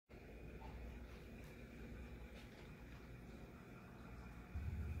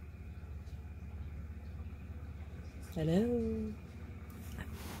Hello.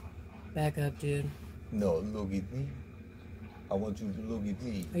 Back up, dude. No, look at me. I want you to look at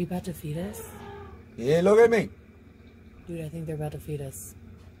me. Are you about to feed us? Yeah, look at me. Dude, I think they're about to feed us.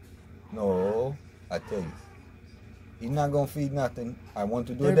 No, I tell you. He's not going to feed nothing. I want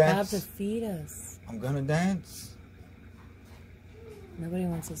to do They're a dance. about to feed us. I'm going to dance. Nobody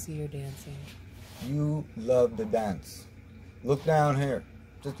wants to see your dancing. You love the dance. Look down here.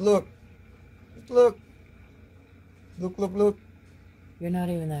 Just look. Just look. Look, look, look. You're not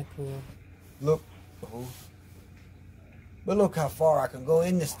even that cool. Look. Oh. But look how far I can go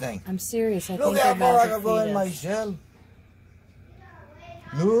in this thing. I'm serious. I Look think how they're far about I to can go feed in my us. shell.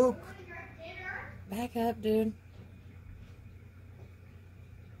 Look. Back up, dude.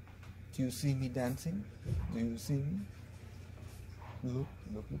 Do you see me dancing? Do you see me? Look,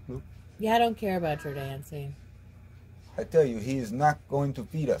 look, look, look. Yeah, I don't care about your dancing. I tell you, he is not going to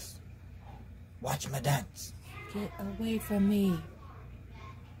feed us. Watch me dance. Get away from me.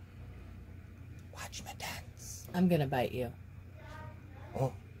 Watch me dance. I'm gonna bite you.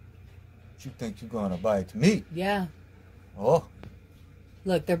 Oh, you think you're gonna bite me? Yeah. Oh,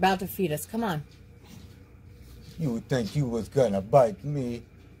 Look, they're about to feed us. Come on. you would think you was gonna bite me.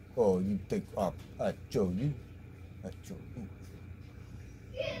 Oh, you think I show you. I show you.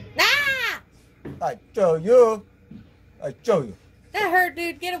 Ah! I show you. I show you. That hurt,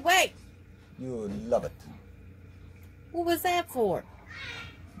 dude. Get away. You love it. What was that for?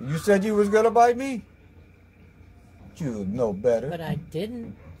 You said you was gonna bite me? You know better. But I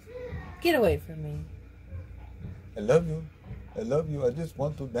didn't. Get away from me. I love you. I love you. I just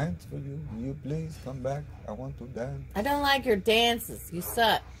want to dance for you. Will you please come back? I want to dance. I don't like your dances. You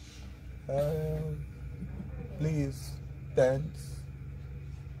suck. Please dance.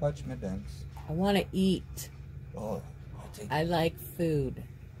 Watch me dance. I want to eat. Oh, I like food.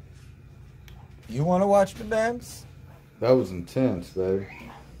 You want to watch me dance? That was intense, baby.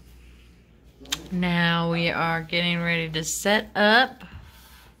 Now we are getting ready to set up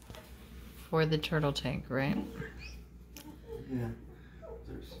for the turtle tank, right? Yeah.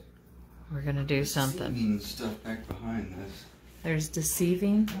 We're gonna do something. There's stuff back behind this. There's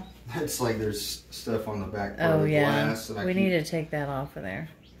deceiving. It's like there's stuff on the back part Oh of the yeah, glass that we need to take that off of there.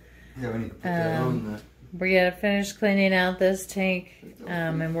 Yeah, we need to put that on the... We gotta finish cleaning out this tank,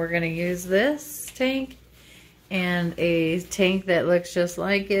 and we're gonna use this tank and a tank that looks just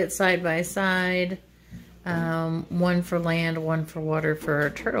like it side by side. One for land, one for water for our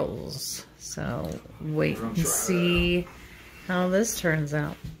turtles. So wait and see how this turns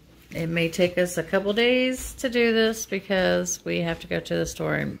out. It may take us a couple days to do this because we have to go to the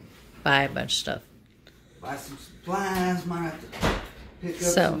store and buy a bunch of stuff. Buy some supplies, might have to pick up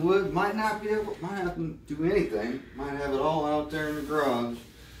So. some wood. Might not be able, might have to do anything. Might have it all out there in the garage.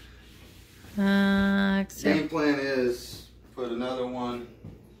 Game plan is put another one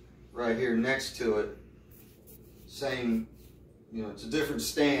right here next to it. Same, you know, it's a different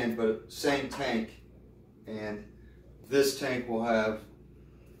stand, but same tank. And this tank will have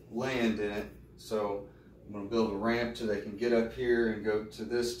land in it. So I'm going to build a ramp so they can get up here and go to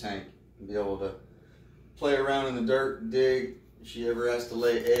this tank and be able to play around in the dirt, dig. If she ever has to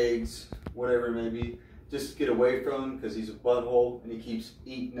lay eggs, whatever it may be, just get away from him because he's a butthole and he keeps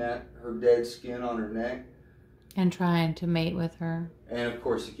eating at her dead skin on her neck. And trying to mate with her. And of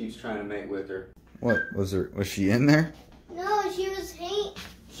course he keeps trying to mate with her. What was her? Was she in there? No, she was putting.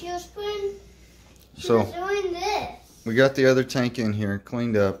 She So was doing this. we got the other tank in here,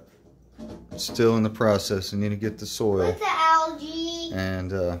 cleaned up. Still in the process. We need to get the soil. With the algae.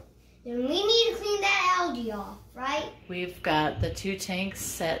 And Then we need to clean that algae off, right? We've got the two tanks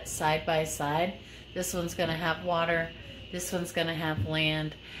set side by side. This one's going to have water. This one's going to have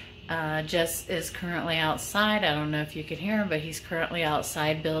land. Jess is currently outside. I don't know if you can hear him, but he's currently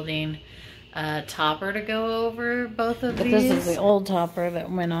outside building a topper to go over both of these. This is the old topper that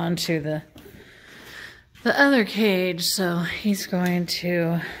went on to the other cage, so he's going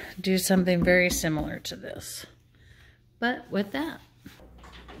to do something very similar to this. But with that.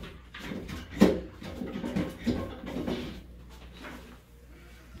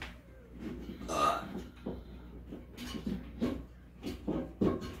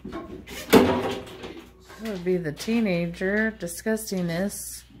 That would be the teenager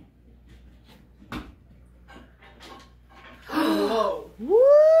disgustingness. Whoa.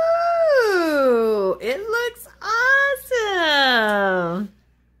 Woo! It looks awesome!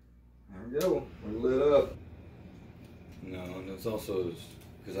 there we go. We're lit up. No, and it's also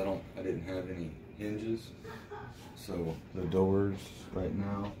because I didn't have any hinges. So the doors right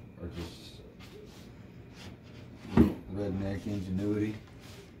now are just redneck ingenuity.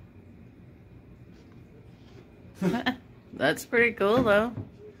 That's pretty cool though.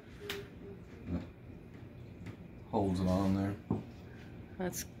 Holds it on there.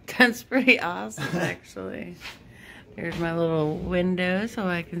 That's pretty awesome actually. There's my little window so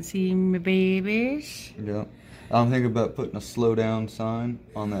I can see my babies. Yeah. I'm thinking about putting a slow down sign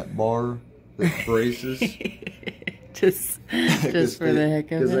on that bar that braces. just for the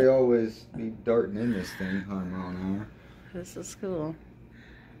heck of it. Because they always be darting in this thing 100 mile an hour. This is cool.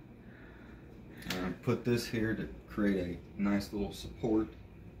 Put this here to create a nice little support.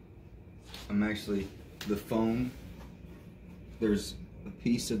 The foam, there's a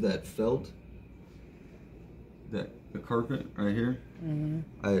piece of that felt, the carpet right here.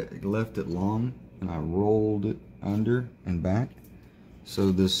 I left it long and I rolled it under and back.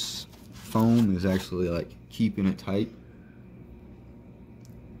 So this foam is actually like keeping it tight.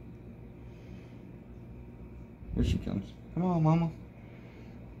 Here she comes. Come on, Mama.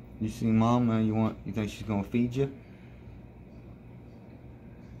 You see Mama, you think she's gonna feed you?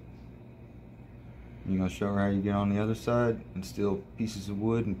 You gonna show her how you get on the other side and steal pieces of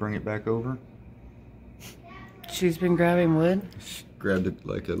wood and bring it back over? She's been grabbing wood? She grabbed it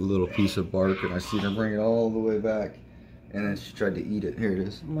like a little piece of bark and I seen her bring it all the way back. And then she tried to eat it. Here it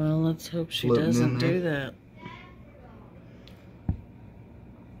is. Well, let's hope she Floating in doesn't there. do that.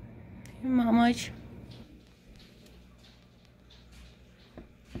 Hey, Mama.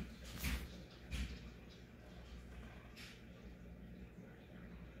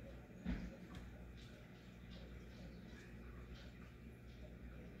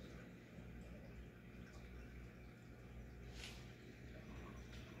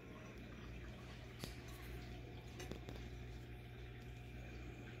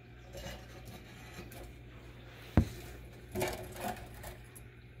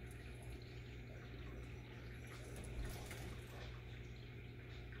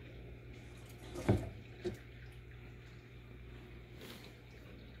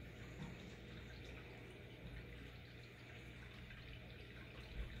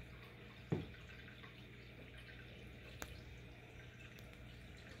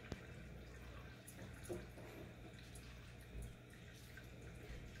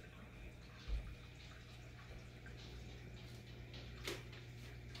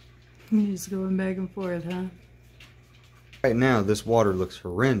 You're just going back and forth, huh? Right now, this water looks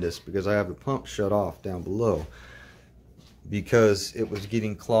horrendous because I have the pump shut off down below because it was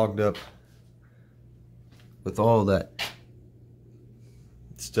getting clogged up with all that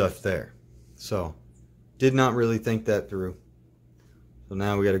stuff there. So, did not really think that through. So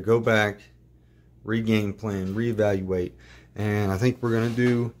now we got to go back, regain plan, reevaluate, and I think we're going to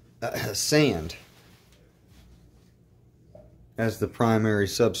do sand as the primary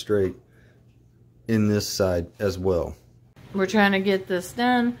substrate in this side as well. We're trying to get this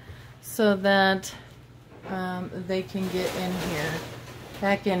done so that they can get in here,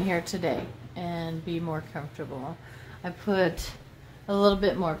 back in here today and be more comfortable. I put a little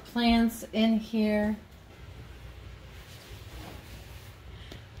bit more plants in here.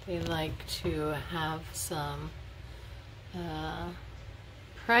 They like to have some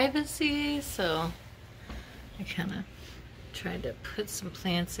privacy, so I kind of tried to put some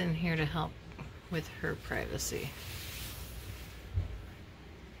plants in here to help with her privacy.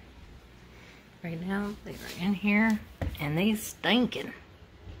 Right now they are in here and they stinking.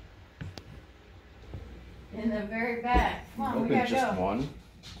 In the very back. Come on, we gotta just go. one.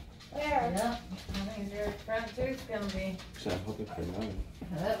 Where? Yep. I think your front tooth's gonna be. So I'm hoping for none.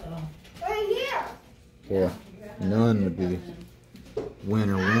 Uh-oh. Right here. Yeah, none would be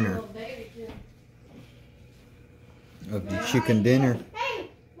winner Little baby too. of the chicken dinner. Hey,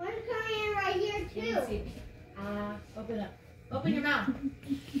 one's coming in right here Can you too. see me? Open up. Open your mouth.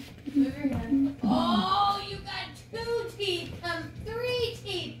 Move your head. Oh, you got 2 teeth. 3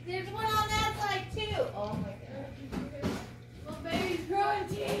 teeth. There's one on that side too. Oh my god. Little baby's growing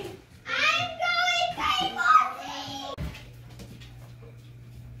teeth. I'm going crazy.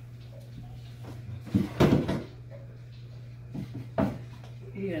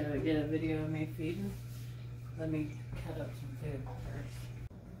 You gotta get a video of me feeding. Let me cut up some food first.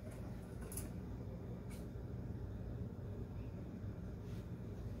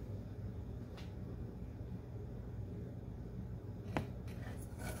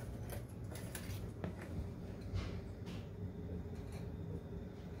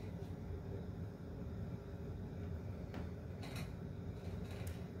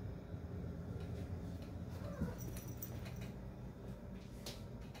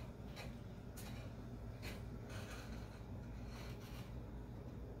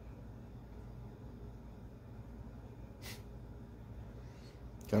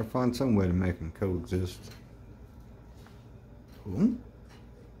 Gotta find some way to make them coexist. Cool.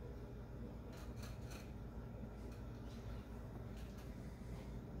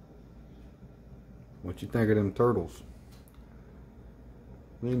 What you think of them turtles?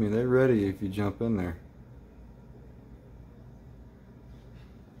 Believe me, they're ready if you jump in there.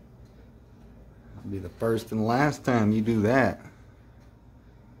 It'll be the first and last time you do that.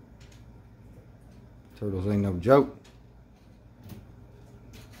 Turtles ain't no joke.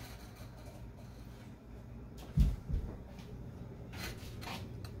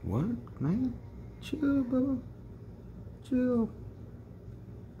 What, man? Chill, Bubba. Chill.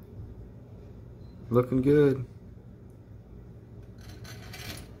 Looking good.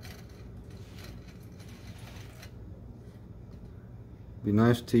 Be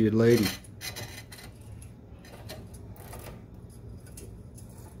nice to your lady.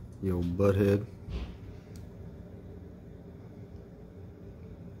 You old butthead.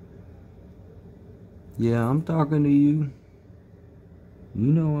 Yeah, I'm talking to you. You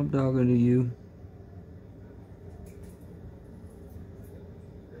know I'm talking to you.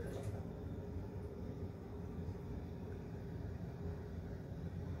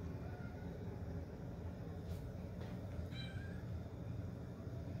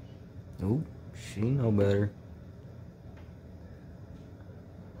 Oh, she know better.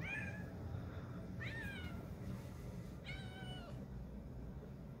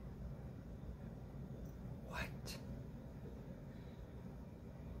 What?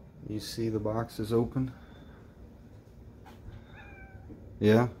 You see the box is open?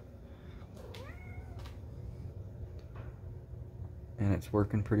 Yeah? And it's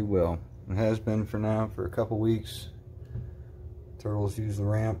working pretty well. It has been for now, for a couple weeks. Turtles use the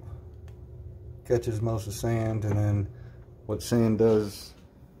ramp. Catches most of the sand, and then what sand does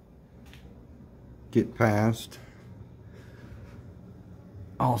get past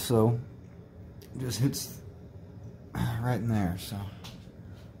also just hits right in there. So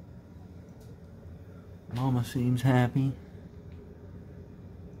Mama seems happy.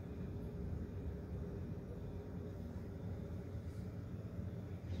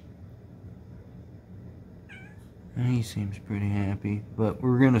 He seems pretty happy, but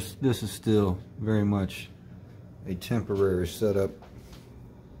this is still very much a temporary setup.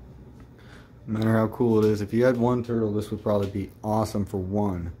 No matter how cool it is, if you had one turtle, this would probably be awesome for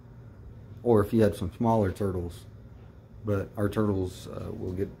one. Or if you had some smaller turtles. But our turtles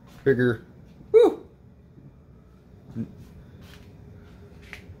will get bigger. Woo!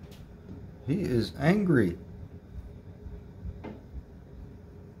 He is angry.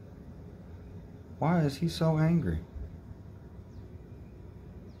 Why is he so angry?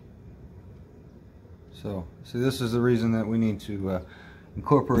 So, see, this is the reason that we need to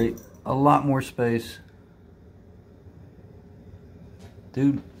incorporate a lot more space.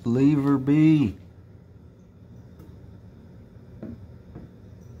 Dude, leave her be.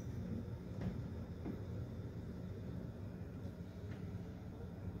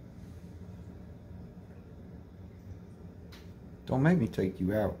 Don't make me take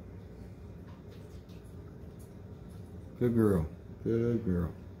you out. Good girl. Good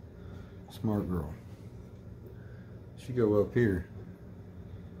girl. Smart girl. She go up here.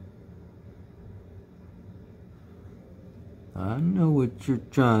 I know what you're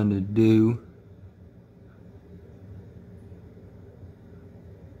trying to do.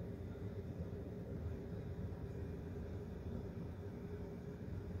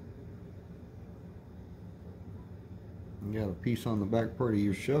 You got a piece on the back part of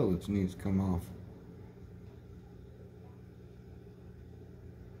your shell that needs to come off.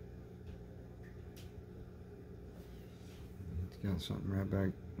 Got something right back,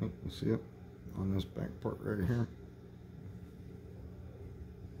 oh, you see it? On this back part right here.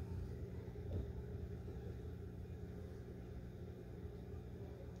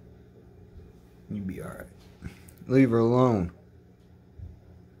 You'll be alright. Leave her alone.